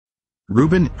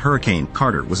Rubin "Hurricane"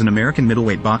 Carter was an American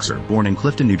middleweight boxer born in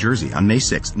Clifton, New Jersey on May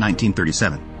 6,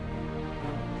 1937.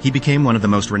 He became one of the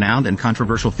most renowned and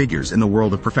controversial figures in the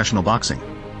world of professional boxing.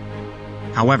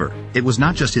 However, it was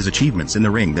not just his achievements in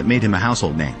the ring that made him a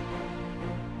household name.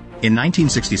 In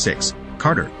 1966,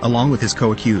 Carter, along with his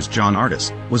co-accused John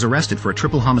Artis, was arrested for a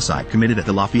triple homicide committed at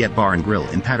the Lafayette Bar and Grill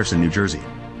in Paterson, New Jersey.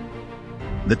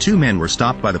 The two men were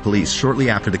stopped by the police shortly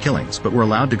after the killings but were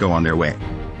allowed to go on their way.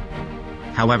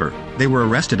 However, they were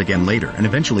arrested again later and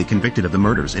eventually convicted of the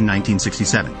murders in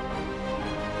 1967.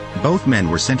 Both men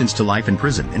were sentenced to life in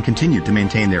prison and continued to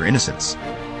maintain their innocence.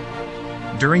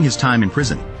 During his time in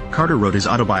prison, Carter wrote his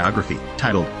autobiography,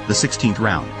 titled The 16th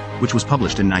Round, which was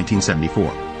published in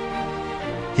 1974.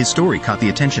 His story caught the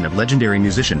attention of legendary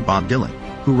musician Bob Dylan,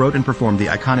 who wrote and performed the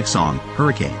iconic song,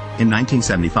 Hurricane, in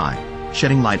 1975,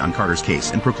 shedding light on Carter's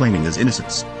case and proclaiming his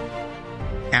innocence.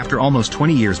 After almost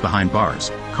 20 years behind bars,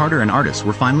 Carter and Artis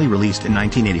were finally released in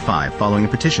 1985 following a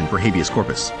petition for habeas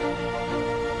corpus.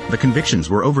 The convictions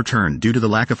were overturned due to the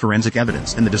lack of forensic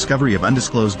evidence and the discovery of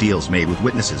undisclosed deals made with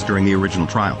witnesses during the original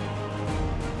trial.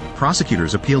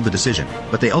 Prosecutors appealed the decision,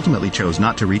 but they ultimately chose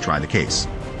not to retry the case.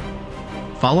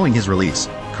 Following his release,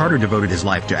 Carter devoted his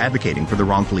life to advocating for the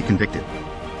wrongfully convicted.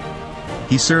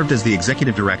 He served as the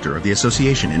executive director of the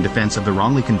Association in Defense of the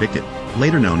Wrongly Convicted,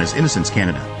 later known as Innocence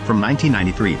Canada, from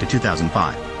 1993 to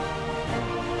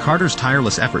 2005. Carter's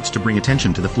tireless efforts to bring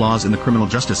attention to the flaws in the criminal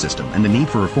justice system and the need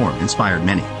for reform inspired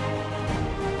many.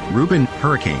 Rubin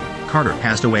 "Hurricane" Carter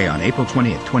passed away on April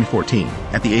 20, 2014,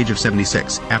 at the age of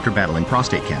 76, after battling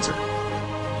prostate cancer.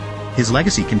 His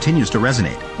legacy continues to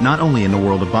resonate, not only in the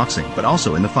world of boxing but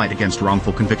also in the fight against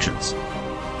wrongful convictions.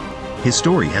 His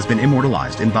story has been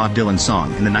immortalized in Bob Dylan's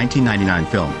song in the 1999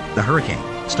 film, The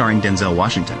Hurricane, starring Denzel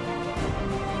Washington.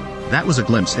 That was a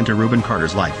glimpse into Rubin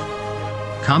Carter's life.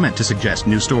 Comment to suggest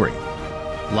new story.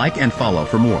 Like and follow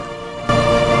for more.